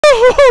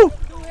Woo!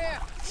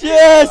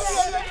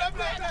 Yes!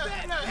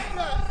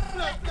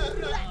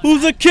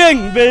 Who's the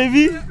king,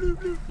 baby?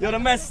 Yo, the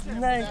man's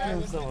snake.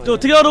 Yo,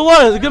 take out the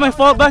water. Get my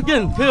fall back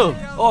in. Pill.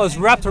 Oh, it's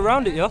wrapped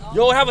around it, yo.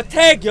 Yo, have a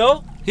tag,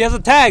 yo. He has a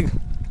tag.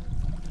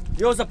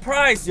 Yo, it's a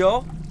prize,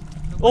 yo.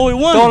 Oh, we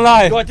won. Don't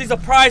lie. Yo, I think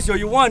it's a prize, yo.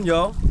 You won,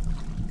 yo.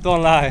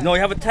 Don't lie. No,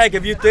 you have a tag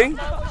if you think.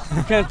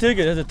 You can't take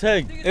it. There's a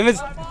tag. If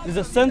it's There's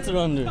a sensor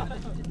under.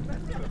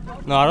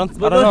 no, I don't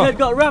But the know. head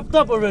got wrapped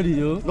up already,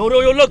 yo. No,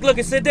 yo, look,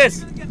 it said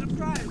this.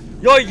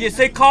 Yo, you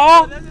say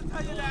call?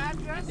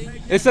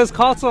 It says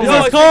call It somewhere.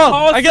 says it's call.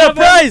 called I get a 7.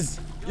 prize.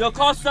 Yo,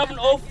 call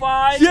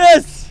 705.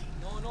 Yes.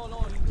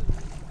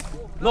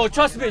 No,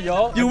 trust me,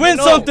 yo. You If win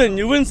know. something.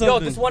 You win Yo,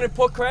 something. this one in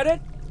Port Credit,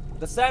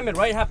 the salmon,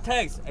 right, have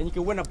tags, and you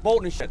can win a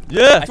boat and shit.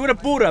 Yeah. I swear to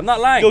Buddha, I'm not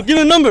lying. Yo, give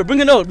me a number. Bring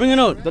it out. Bring it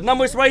out. The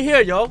number is right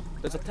here, yo.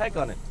 There's a tag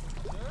on it.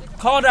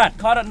 Call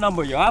that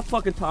number, yo. I'll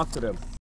fucking talk to them.